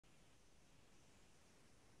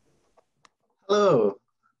Hello.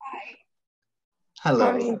 Hi.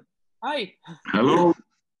 Hello. Hi. Hello.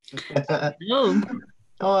 Hello.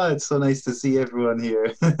 Oh, it's so nice to see everyone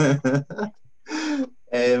here. I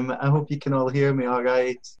hope you can all hear me all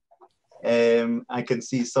right. I can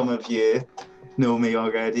see some of you know me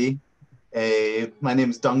already. My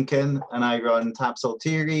name's Duncan and I run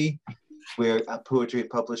Tapsaltiri. We're a poetry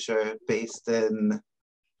publisher based in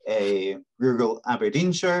rural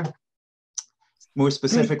Aberdeenshire, more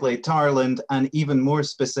specifically Tarland, and even more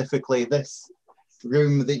specifically this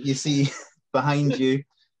room that you see behind you,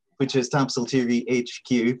 which is Tapsaltiri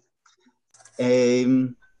HQ.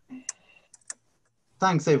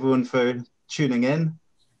 Thanks everyone for tuning in.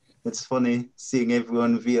 It's funny seeing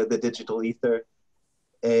everyone via the digital ether.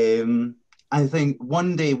 I think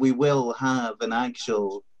one day we will have an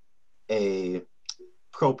actual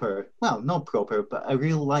proper, well, not proper, but a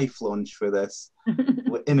real life launch for this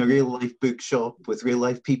in a real life bookshop with real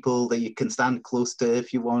life people that you can stand close to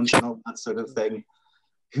if you want and all that sort of thing.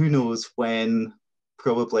 Who knows when,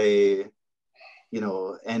 probably, you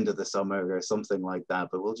know, end of the summer or something like that,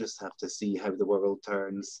 but we'll just have to see how the world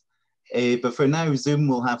turns. But for now, Zoom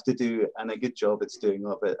will have to do, and a good job it's doing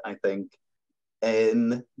of it, I think.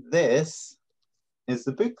 And this is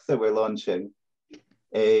the book that we're launching,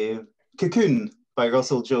 Cocoon by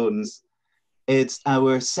Russell Jones. It's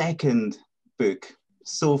our second book.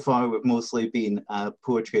 So far, we've mostly been a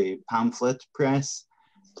poetry pamphlet press.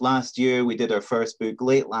 Last year, we did our first book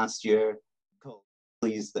late last year called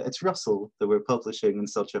Please That It's Russell that we're publishing in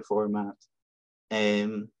such a format.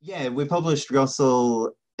 Yeah, we published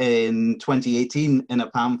Russell in 2018 in a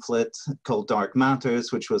pamphlet called Dark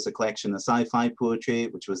Matters, which was a collection of sci-fi poetry,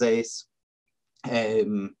 which was ace,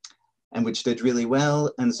 and which did really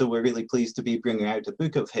well. And so we're really pleased to be bringing out a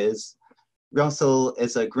book of his. Russell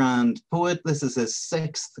is a grand poet. This is his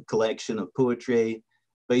sixth collection of poetry.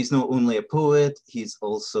 But he's not only a poet, he's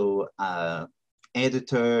also an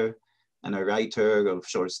editor and a writer of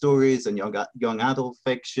short stories and young adult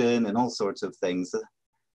fiction and all sorts of things.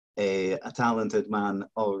 A talented man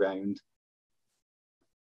all round.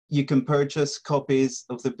 You can purchase copies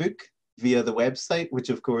of the book via the website, which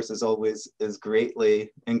of course is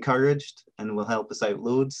greatly encouraged and will help us out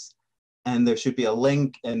loads. And there should be a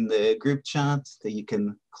link in the group chat that you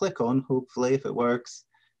can click on, hopefully, if it works.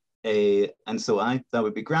 And so that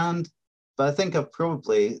would be grand. But I think I've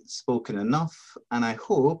probably spoken enough, and I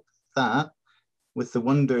hope that with the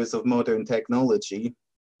wonders of modern technology,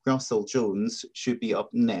 Russell Jones should be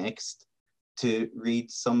up next to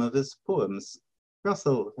read some of his poems.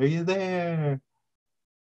 Russell, are you there?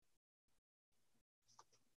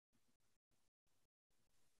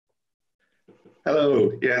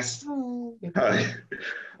 Hello. Yes. Hi.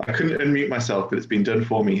 I couldn't unmute myself, but it's been done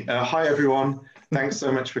for me. Hi, everyone. Thanks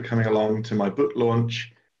so much for coming along to my book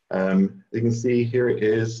launch. You can see here it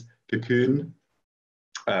is, Cocoon.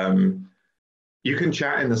 You can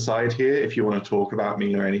chat in the side here if you want to talk about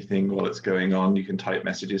me or anything while it's going on. You can type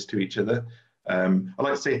messages to each other. I'd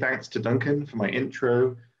like to say thanks to Duncan for my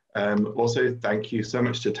intro. Also, thank you so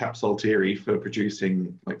much to Tapsaltiri for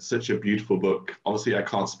producing like such a beautiful book. Obviously, I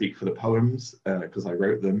can't speak for the poems because I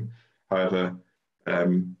wrote them. However,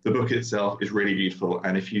 the book itself is really beautiful,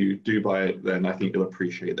 and if you do buy it, then I think you'll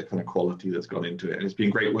appreciate the kind of quality that's gone into it. And it's been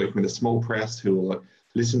great working with a small press who will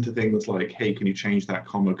listen to things like, hey, can you change that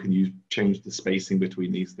comma? Can you change the spacing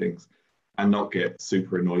between these things? And not get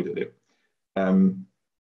super annoyed at it.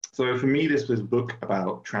 So for me, this was a book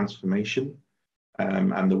about transformation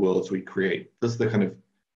and the worlds we create. That's the kind of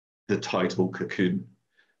the title, Cocoon.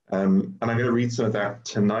 And I'm going to read some of that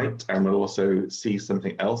tonight, and we'll also see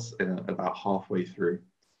something else about halfway through.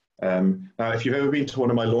 Now, if you've ever been to one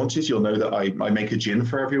of my launches, you'll know that I make a gin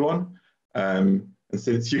for everyone. And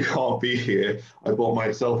since you can't be here, I bought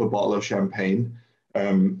myself a bottle of champagne.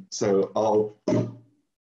 So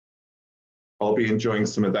I'll be enjoying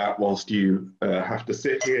some of that whilst you have to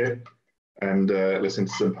sit here and listen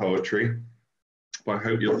to some poetry. But I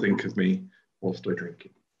hope you'll think of me whilst I drink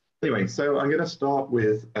it. Anyway, so I'm going to start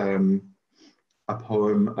with a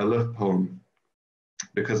poem, a love poem,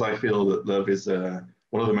 because I feel that love is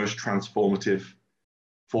one of the most transformative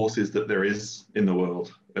forces that there is in the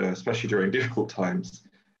world, especially during difficult times.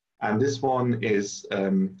 And this one is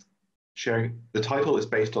sharing, the title is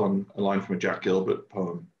based on a line from a Jack Gilbert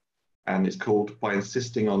poem, and it's called By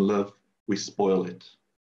Insisting on Love, We Spoil It.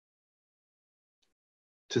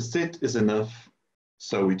 To sit is enough,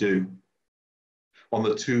 so we do. On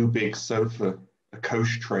the too big sofa, a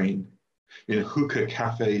coach train, in hookah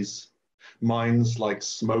cafes, minds like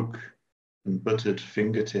smoke and buttered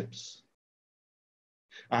fingertips.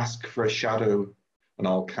 Ask for a shadow and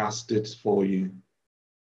I'll cast it for you.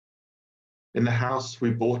 In the house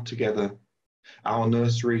we bought together, our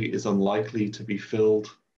nursery is unlikely to be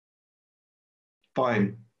filled.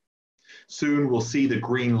 Fine. Soon we'll see the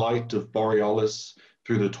green light of Borealis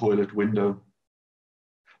through the toilet window.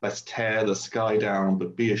 Let's tear the sky down,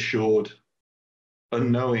 but be assured,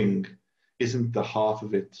 unknowing isn't the half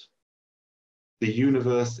of it. The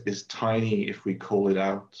universe is tiny if we call it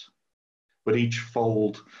out, but each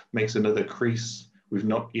fold makes another crease we've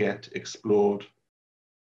not yet explored.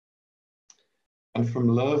 And from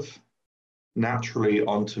love, naturally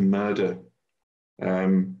onto murder.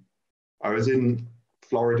 I was in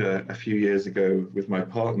Florida a few years ago with my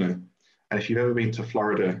partner, and if you've ever been to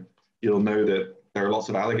Florida, you'll know that there are lots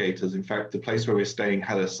of alligators. In fact, the place where we're staying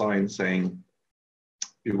had a sign saying,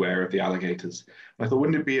 beware of the alligators. And I thought,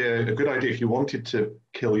 wouldn't it be a good idea if you wanted to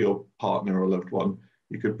kill your partner or loved one,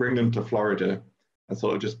 you could bring them to Florida and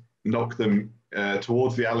sort of just knock them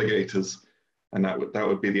towards the alligators, and that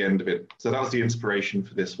would be the end of it. So that was the inspiration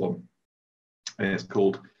for this one. And it's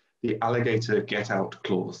called the Alligator Get Out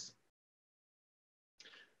Clause.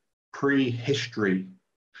 Prehistory,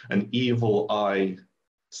 an evil eye,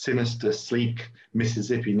 sinister, sleek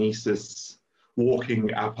Mississippi Nesis,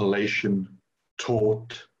 walking Appalachian,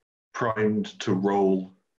 taut, primed to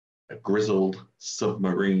roll, a grizzled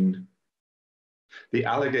submarine. The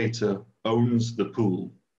alligator owns the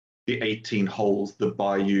pool, the 18 holes, the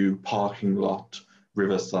bayou, parking lot,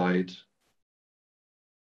 riverside.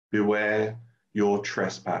 Beware your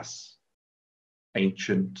trespass,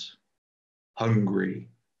 ancient, hungry,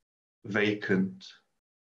 vacant.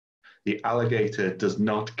 The alligator does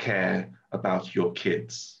not care about your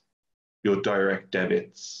kids, your direct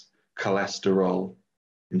debits, cholesterol,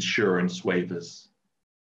 insurance waivers.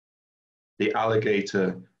 The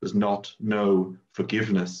alligator does not know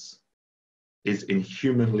forgiveness, is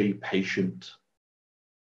inhumanly patient.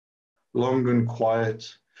 Long and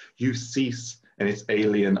quiet, you cease in its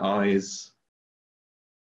alien eyes.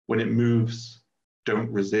 When it moves,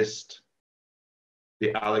 don't resist.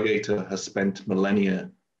 The alligator has spent millennia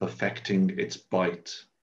perfecting its bite.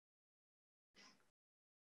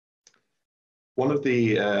 One of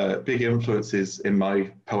the big influences in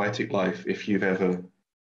my poetic life, if you've ever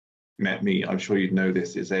met me, I'm sure you'd know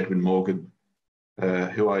this, is Edwin Morgan,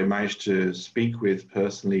 who I managed to speak with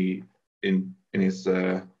personally in his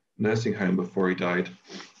nursing home before he died.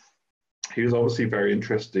 He was obviously very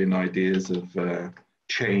interested in ideas of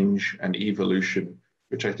change and evolution,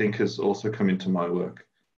 which I think has also come into my work.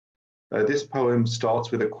 This poem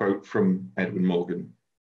starts with a quote from Edwin Morgan.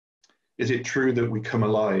 Is it true that we come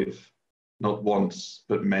alive, not once,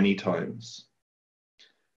 but many times?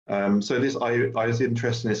 So I was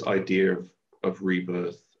interested in this idea of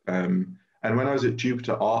rebirth. And when I was at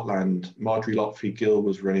Jupiter Artland, Marjorie Lotfy Gill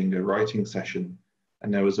was running a writing session,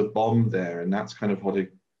 and there was a bomb there, and that's kind of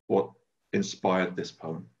what inspired this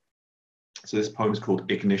poem. So this poem is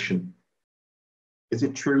called Ignition. Is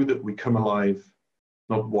it true that we come alive,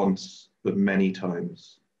 not once, but many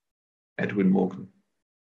times? Edwin Morgan.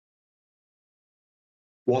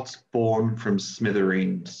 What's born from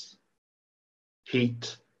smithereens?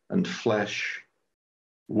 Heat and flesh,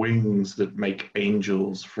 wings that make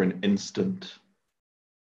angels for an instant.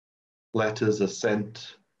 Letters are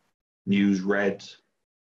sent, news read,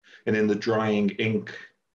 and in the drying ink,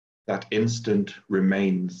 that instant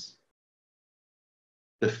remains.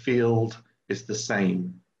 The field is the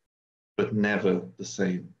same, but never the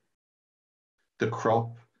same. The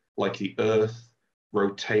crop, like the earth,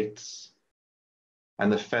 rotates,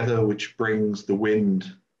 and the feather which brings the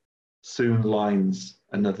wind soon lines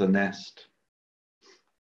another nest.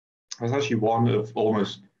 That's actually one of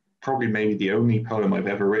almost, probably maybe the only poem I've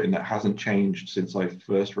ever written that hasn't changed since I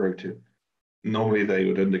first wrote it. Normally they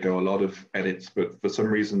would undergo a lot of edits, but for some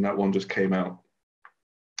reason that one just came out.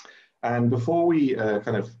 And before we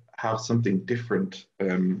kind of have something different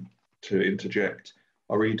to interject,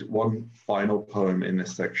 I'll read one final poem in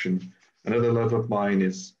this section. Another love of mine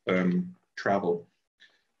is travel.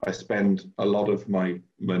 I spend a lot of my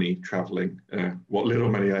money traveling, what little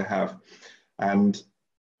money I have. And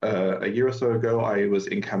a year or so ago, I was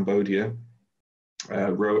in Cambodia,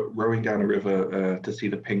 rowing down a river to see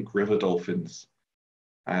the pink river dolphins.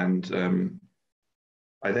 And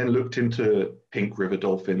I then looked into pink river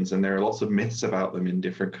dolphins, and there are lots of myths about them in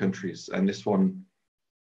different countries. And this one,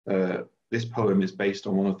 this poem is based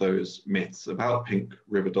on one of those myths about pink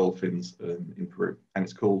river dolphins in Peru, and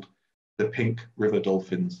it's called The Pink River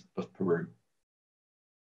Dolphins of Peru.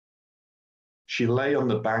 She lay on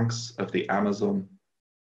the banks of the Amazon,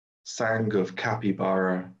 sang of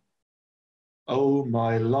capybara. Oh,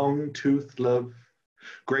 my long-toothed love,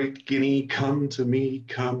 great guinea, come to me,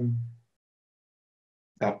 come.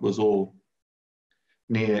 That was all.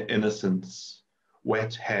 near innocence,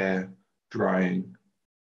 wet hair drying.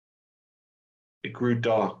 It grew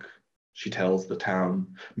dark, she tells the town,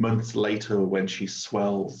 months later when she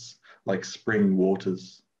swells like spring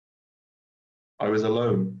waters. I was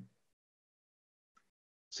alone.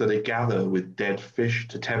 So they gather with dead fish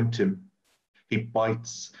to tempt him. He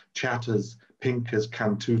bites, chatters, pink as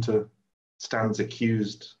Cantuta, stands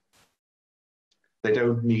accused. They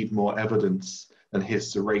don't need more evidence than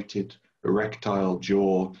his serrated, erectile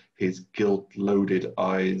jaw, his guilt-loaded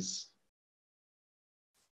eyes.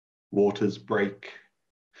 Waters break.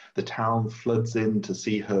 The town floods in to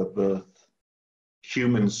see her birth.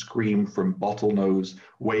 Humans scream from bottlenose,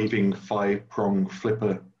 waving five-prong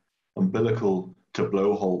flipper, umbilical to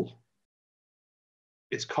blowhole.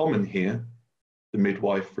 It's common here, the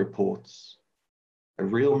midwife reports. A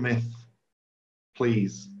real myth.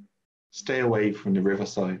 Please, stay away from the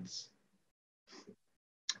riversides.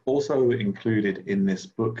 Also included in this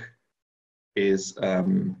book is,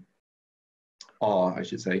 I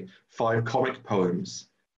should say, 5 comic poems,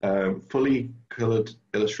 fully coloured,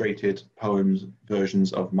 illustrated poems,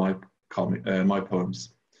 versions of my poems,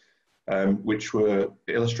 which were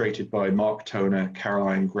illustrated by Mark Toner,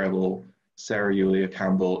 Caroline Grebel, Sarah Julia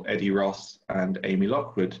Campbell, Eddie Ross, and Amy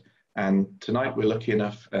Lockwood. And tonight we're lucky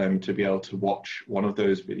enough to be able to watch one of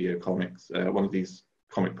those video comics, one of these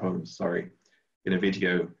comic poems, sorry, in a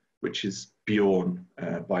video, which is Bjorn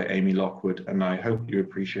by Amy Lockwood. And I hope you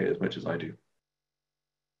appreciate it as much as I do.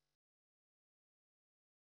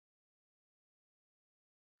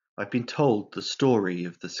 I've been told the story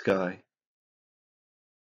of the sky.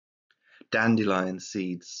 Dandelion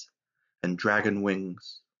seeds and dragon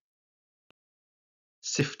wings,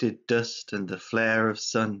 sifted dust and the flare of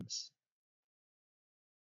suns.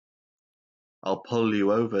 I'll pull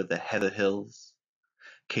you over the heather hills,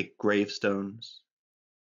 kick gravestones,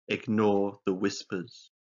 ignore the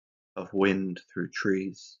whispers of wind through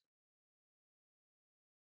trees.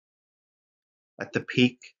 At the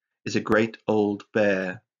peak is a great old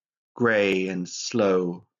bear, grey and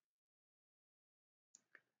slow.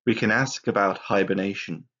 We can ask about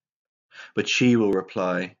hibernation, but she will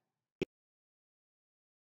reply,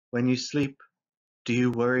 when you sleep, do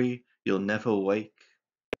you worry you'll never wake?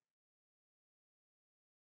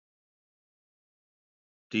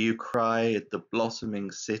 Do you cry at the blossoming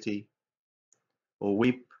city, or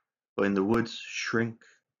weep when the woods shrink?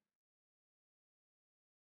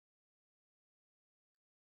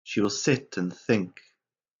 She will sit and think.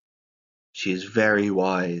 She is very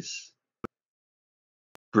wise.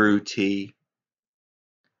 Brew tea,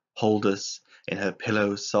 hold us in her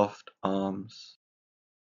pillow-soft arms,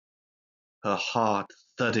 her heart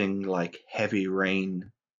thudding like heavy rain,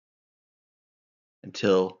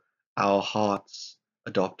 until our hearts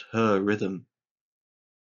adopt her rhythm,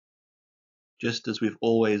 just as we've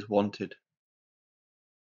always wanted.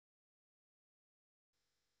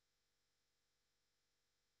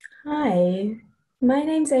 Hi, my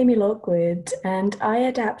name's Amy Lockwood, and I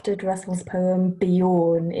adapted Russell's poem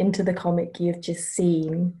Bjorn into the comic you've just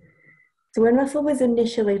seen. So when Russell was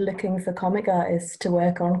initially looking for comic artists to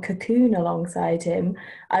work on Cocoon alongside him,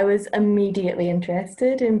 I was immediately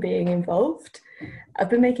interested in being involved. I've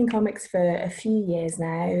been making comics for a few years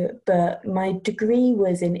now, but my degree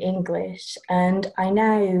was in English, and I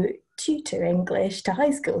now tutor English to high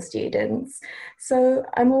school students. So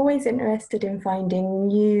I'm always interested in finding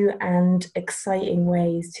new and exciting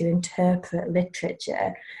ways to interpret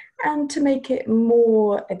literature and to make it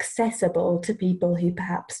more accessible to people who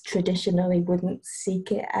perhaps traditionally wouldn't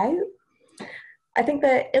seek it out. I think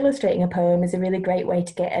that illustrating a poem is a really great way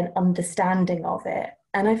to get an understanding of it.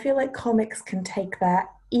 And I feel like comics can take that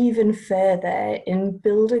even further in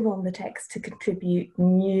building on the text to contribute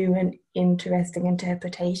new and interesting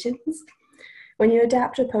interpretations. When you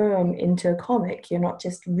adapt a poem into a comic, you're not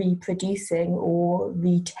just reproducing or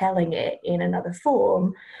retelling it in another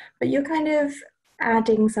form, but you're kind of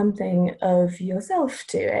adding something of yourself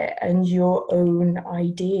to it and your own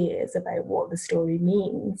ideas about what the story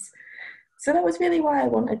means. So that was really why I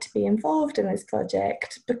wanted to be involved in this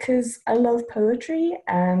project, because I love poetry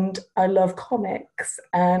and I love comics,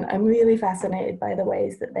 and I'm really fascinated by the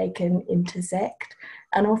ways that they can intersect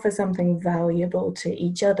and offer something valuable to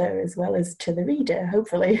each other as well as to the reader,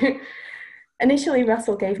 hopefully. Initially,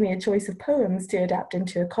 Russell gave me a choice of poems to adapt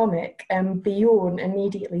into a comic, and Bjorn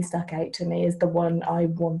immediately stuck out to me as the one I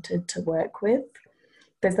wanted to work with.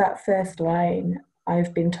 There's that first line,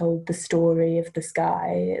 I've been told the story of the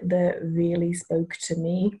sky, that really spoke to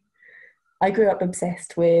me. I grew up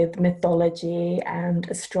obsessed with mythology and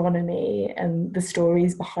astronomy and the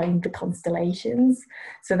stories behind the constellations.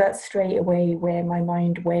 So that's straight away where my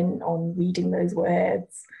mind went on reading those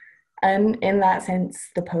words. And in that sense,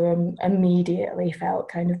 the poem immediately felt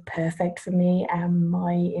kind of perfect for me and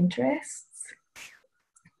my interests.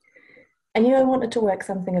 I knew I wanted to work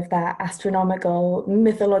something of that astronomical,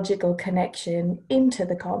 mythological connection into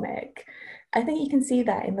the comic. I think you can see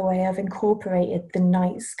that in the way I've incorporated the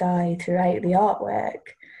night sky throughout the artwork.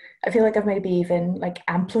 I feel like I've maybe even like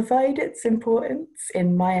amplified its importance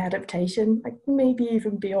in my adaptation, like maybe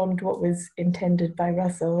even beyond what was intended by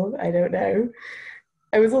Russell. I don't know.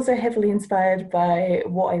 I was also heavily inspired by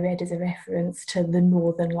what I read as a reference to the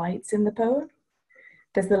Northern Lights in the poem.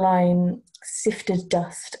 There's the line, sifted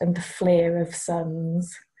dust and the flare of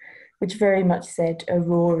suns, which very much said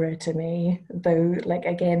aurora to me, though, like,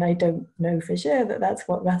 again, I don't know for sure that that's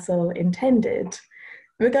what Russell intended.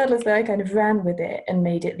 Regardless, though, I kind of ran with it and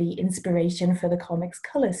made it the inspiration for the comic's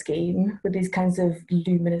colour scheme, with these kinds of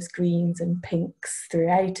luminous greens and pinks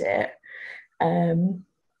throughout it.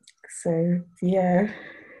 So, yeah.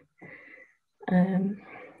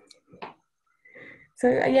 So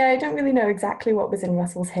yeah, I don't really know exactly what was in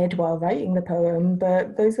Russell's head while writing the poem,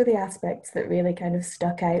 but those were the aspects that really kind of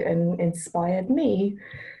stuck out and inspired me.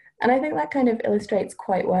 And I think that kind of illustrates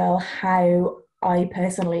quite well how I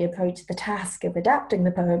personally approached the task of adapting the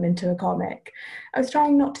poem into a comic. I was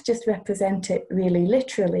trying not to just represent it really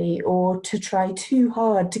literally or to try too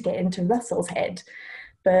hard to get into Russell's head,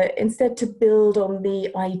 but instead to build on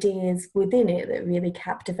the ideas within it that really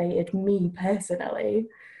captivated me personally.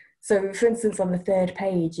 So, for instance, on the third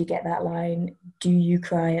page, you get that line, "Do you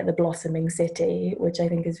cry at the blossoming city?" which I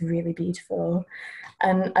think is really beautiful.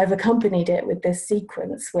 And I've accompanied it with this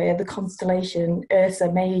sequence where the constellation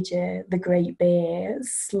Ursa Major, the Great Bear,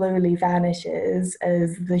 slowly vanishes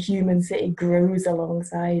as the human city grows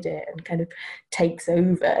alongside it and kind of takes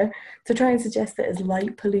over, to try and suggest that as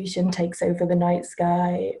light pollution takes over the night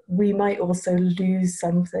sky, we might also lose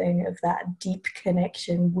something of that deep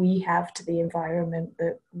connection we have to the environment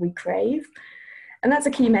that we crave. And that's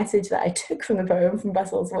a key message that I took from the poem, from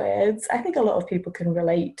Russell's words. I think a lot of people can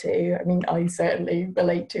relate to. I mean, I certainly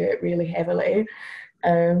relate to it really heavily.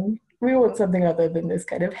 We want something other than this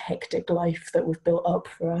kind of hectic life that we've built up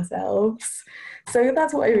for ourselves. So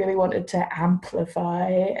that's what I really wanted to amplify.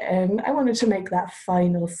 And I wanted to make that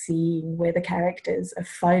final scene where the characters are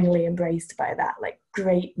finally embraced by that like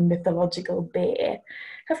great mythological bear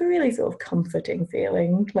have a really sort of comforting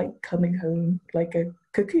feeling, like coming home like a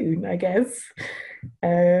cocoon, I guess.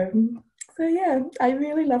 So yeah, I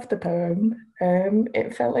really loved the poem.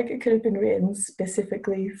 It felt like it could have been written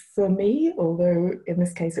specifically for me, although in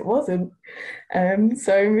this case it wasn't.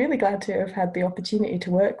 So I'm really glad to have had the opportunity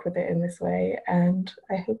to work with it in this way, and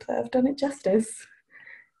I hope that I've done it justice.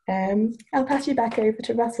 I'll pass you back over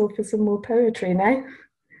to Russell for some more poetry now.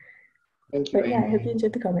 Thank you, But yeah, I hope you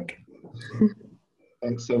enjoyed the comic.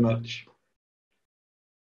 Thanks so much.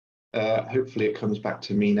 Hopefully it comes back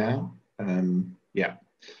to me now. Yeah.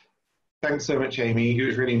 Thanks so much, Amy. It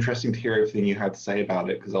was really interesting to hear everything you had to say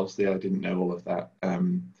about it, because obviously I didn't know all of that.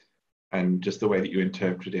 And just the way that you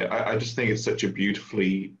interpreted it. I just think it's such a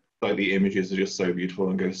beautifully, like the images are just so beautiful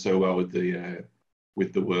and go so well with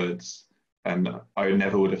the words. And I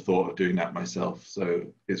never would have thought of doing that myself. So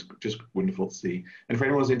it's just wonderful to see. And for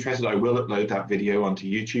anyone's interested, I will upload that video onto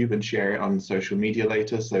YouTube and share it on social media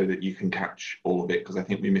later so that you can catch all of it, because I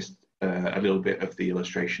think we missed a little bit of the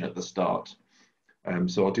illustration at the start.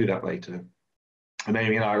 So I'll do that later. And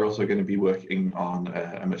Amy and I are also going to be working on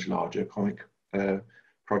a much larger comic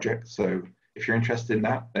project. So if you're interested in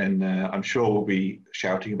that, then I'm sure we'll be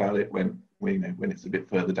shouting about it when it's a bit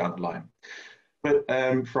further down the line. But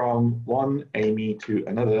from one Amy to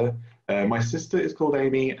another, my sister is called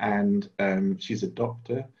Amy, and she's a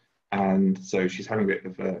doctor, and so she's having a bit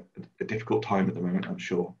of a difficult time at the moment, I'm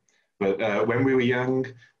sure. But when we were young,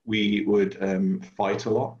 we would fight a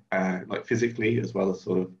lot, like physically as well as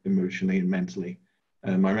sort of emotionally and mentally.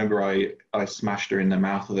 I remember I smashed her in the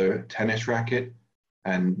mouth with a tennis racket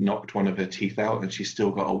and knocked one of her teeth out, and she's still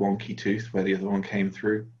got a wonky tooth where the other one came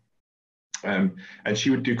through. And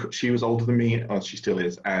she was older than me, or she still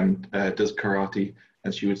is, and does karate,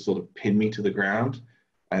 and she would sort of pin me to the ground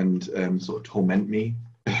and sort of torment me.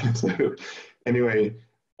 So anyway,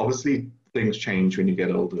 obviously things change when you get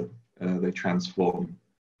older. They transform.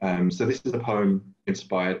 So this is a poem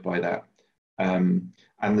inspired by that.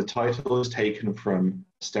 And the title is taken from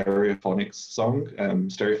Stereophonics song.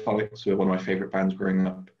 Stereophonics were one of my favorite bands growing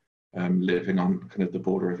up, living on kind of the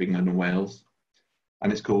border of England and Wales.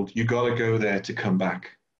 And it's called "You Gotta Go There to Come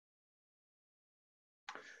Back."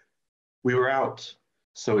 We were out,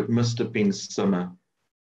 so it must have been summer.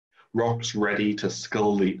 Rocks ready to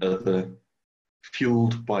scull the other,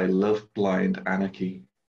 fueled by love-blind anarchy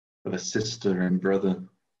of a sister and brother.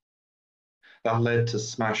 That led to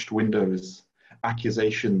smashed windows,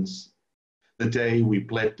 accusations, the day we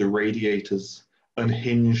bled the radiators,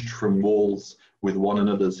 unhinged from walls with one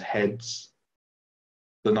another's heads.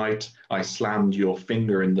 The night I slammed your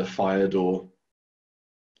finger in the fire door.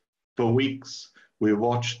 For weeks, we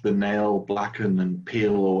watched the nail blacken and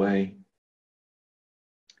peel away.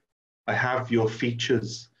 I have your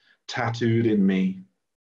features tattooed in me,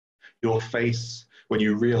 your face when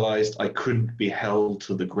you realized I couldn't be held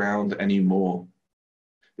to the ground anymore,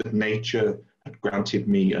 that nature had granted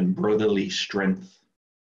me unbrotherly strength.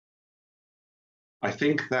 I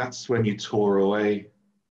think that's when you tore away,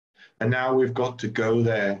 and now we've got to go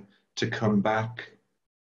there to come back,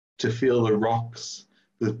 to feel the rocks,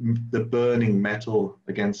 the burning metal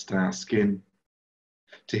against our skin,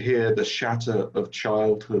 to hear the shatter of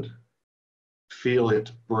childhood, feel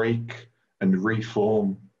it break and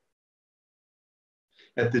reform.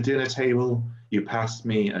 At the dinner table, you passed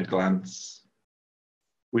me a glance.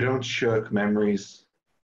 We don't shirk memories,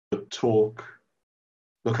 but talk,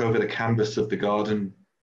 look over the canvas of the garden,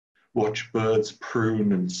 watch birds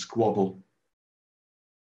prune and squabble.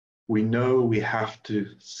 We know we have to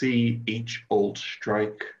see each old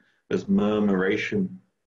strike as murmuration,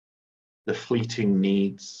 the fleeting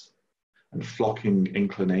needs and flocking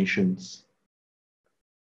inclinations.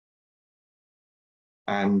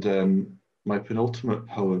 And my penultimate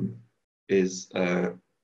poem is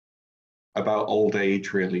about old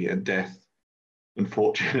age, really, and death,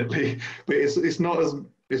 unfortunately. But it's not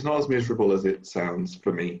as miserable as it sounds,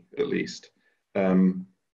 for me, at least.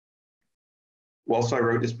 Whilst I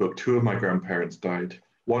wrote this book, two of my grandparents died.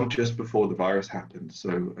 One just before the virus happened,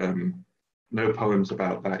 so no poems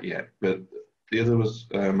about that yet. But the other was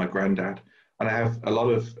my granddad, and I have a lot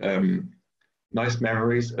of nice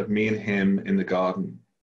memories of me and him in the garden.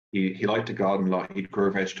 He liked to garden a lot. He'd grow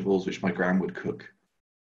vegetables, which my gran would cook.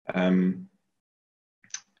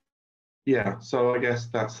 Yeah, so I guess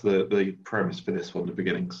that's the premise for this one, the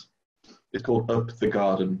beginnings. It's called Up the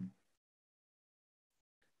Garden.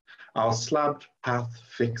 Our slabbed path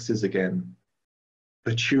fixes again,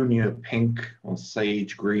 petunia pink on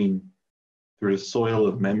sage green, through the soil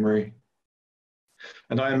of memory.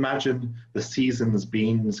 And I imagine the season's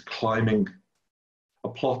beans climbing, a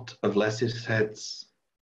plot of lettuce heads.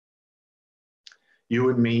 You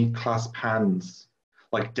and me clasp hands,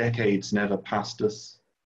 like decades never passed us.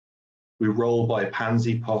 We roll by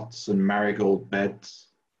pansy pots and marigold beds,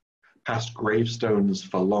 past gravestones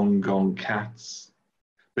for long gone cats,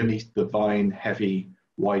 beneath the vine-heavy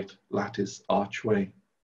white lattice archway.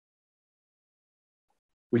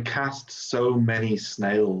 We cast so many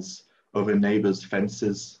snails over neighbors'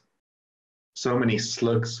 fences. So many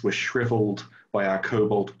slugs were shriveled by our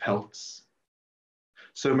cobalt pelts.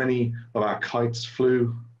 So many of our kites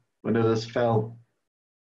flew when others fell.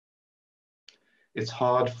 It's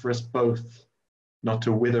hard for us both not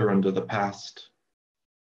to wither under the past.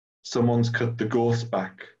 Someone's cut the gorse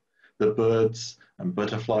back, the birds and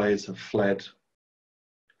butterflies have fled.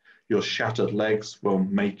 Your shattered legs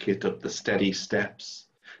won't make it up the steady steps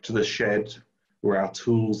to the shed where our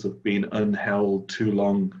tools have been unheld too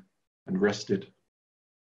long and rusted.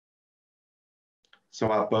 So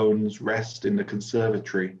our bones rest in the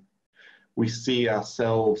conservatory. We see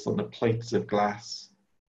ourselves on the plates of glass.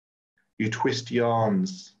 You twist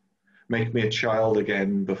yarns, make me a child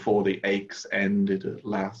again before the aches ended at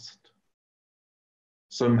last.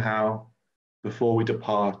 Somehow, before we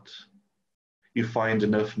depart, you find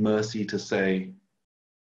enough mercy to say,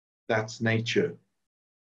 that's nature,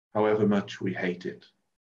 however much we hate it.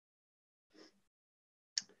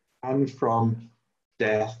 And from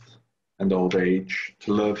death and old age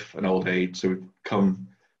to love and old age, so we've come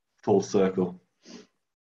full circle.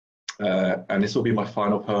 And this will be my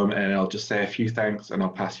final poem, and I'll just say a few thanks and I'll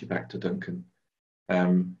pass you back to Duncan.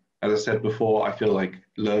 As I said before, I feel like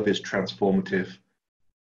love is transformative,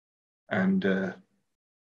 and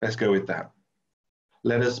let's go with that.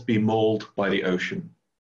 Let us be mauled by the ocean.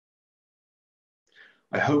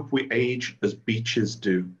 I hope we age as beaches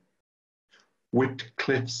do, whipped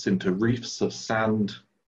cliffs into reefs of sand,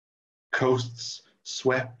 coasts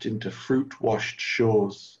swept into fruit-washed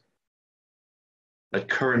shores. Let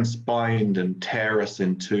currents bind and tear us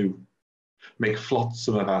in two, make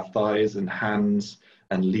flotsam of our thighs and hands,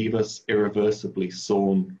 and leave us irreversibly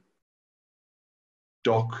sawn.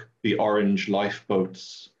 Dock the orange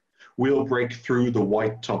lifeboats. We'll break through the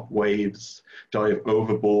white-top waves, dive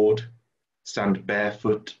overboard, stand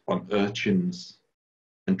barefoot on urchins.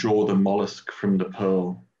 and draw the mollusk from the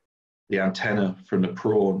pearl, the antenna from the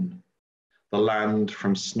prawn, the land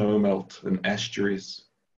from snowmelt and estuaries.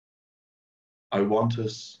 I want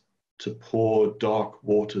us to pour dark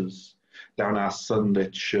waters down our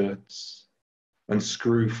sunlit shirts,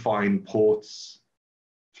 unscrew fine ports,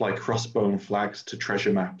 fly crossbone flags to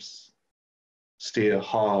treasure maps, steer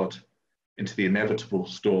hard into the inevitable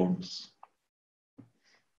storms.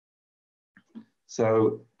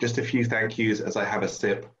 So just a few thank yous as I have a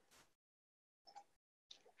sip.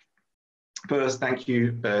 First, thank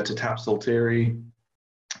you to Tap Salteri.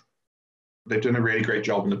 They've done a really great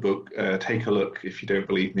job in the book. Take a look if you don't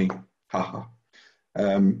believe me. Haha.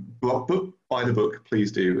 Buy the book,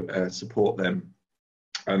 please do. Support them.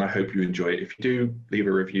 And I hope you enjoy it. If you do, leave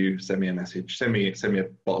a review, send me a message. Send me a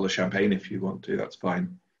bottle of champagne if you want to, that's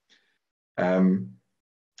fine. I'd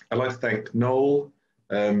like to thank Noel,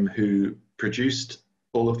 who produced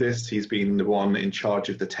all of this. He's been the one in charge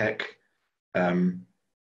of the tech.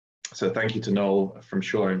 So thank you to Noel from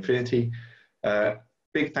Shoreline Infinity.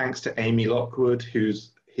 Big thanks to Amy Lockwood,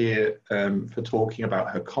 who's here for talking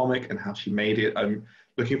about her comic and how she made it. I'm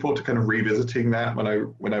looking forward to kind of revisiting that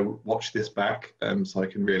when I watch this back, so I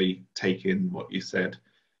can really take in what you said.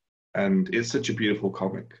 And it's such a beautiful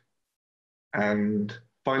comic. And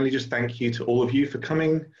finally, just thank you to all of you for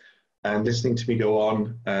coming and listening to me go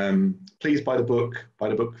on. Please buy the book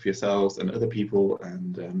for yourselves and other people,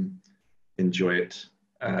 and enjoy it.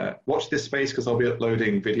 Watch this space because I'll be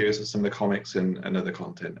uploading videos of some of the comics and other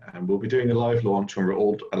content, and we'll be doing a live launch when we're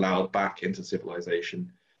all allowed back into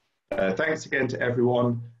civilization. Thanks again to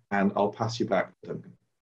everyone, and I'll pass you back to Duncan.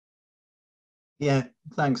 Yeah,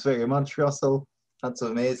 thanks very much, Russell. That's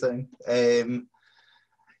amazing.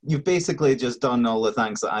 You've basically just done all the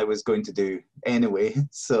thanks that I was going to do anyway,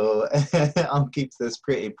 so I'll keep this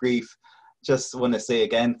pretty brief. Just want to say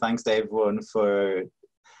again, thanks to everyone for,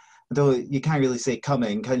 though you can't really say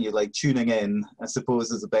coming, can you? Like tuning in, I suppose,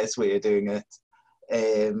 is the best way of doing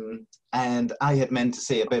it. And I had meant to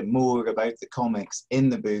say a bit more about the comics in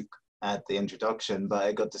the book at the introduction, but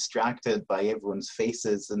I got distracted by everyone's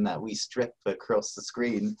faces and that wee strip across the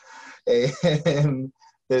screen.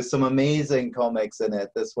 There's some amazing comics in it.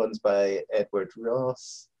 This one's by Edward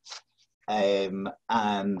Ross. And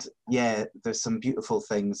yeah, there's some beautiful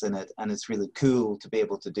things in it, and it's really cool to be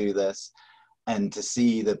able to do this and to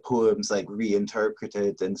see the poems like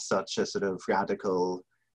reinterpreted in such a sort of radical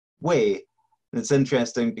way. And it's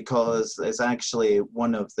interesting because it's actually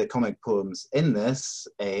one of the comic poems in this,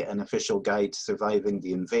 An Official Guide to Surviving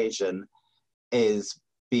the Invasion, is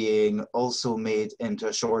being also made into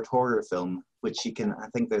a short horror film, which you can, I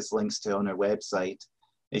think there's links to on our website.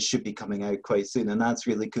 It should be coming out quite soon, and that's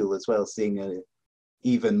really cool as well, seeing a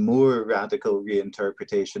even more radical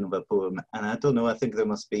reinterpretation of a poem. And I don't know, I think there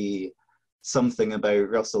must be something about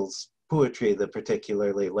Russell's poetry that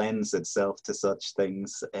particularly lends itself to such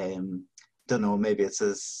things. Don't know, maybe it's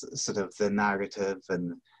his sort of the narrative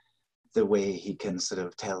and the way he can sort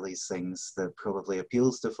of tell these things that probably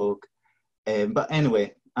appeals to folk. But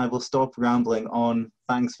anyway, I will stop rambling on.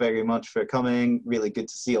 Thanks very much for coming. Really good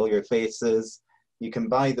to see all your faces. You can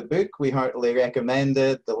buy the book. We heartily recommend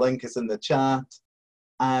it. The link is in the chat.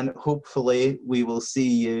 And hopefully we will see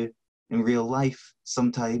you in real life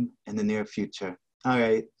sometime in the near future. All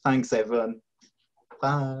right. Thanks, everyone.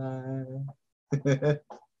 Bye.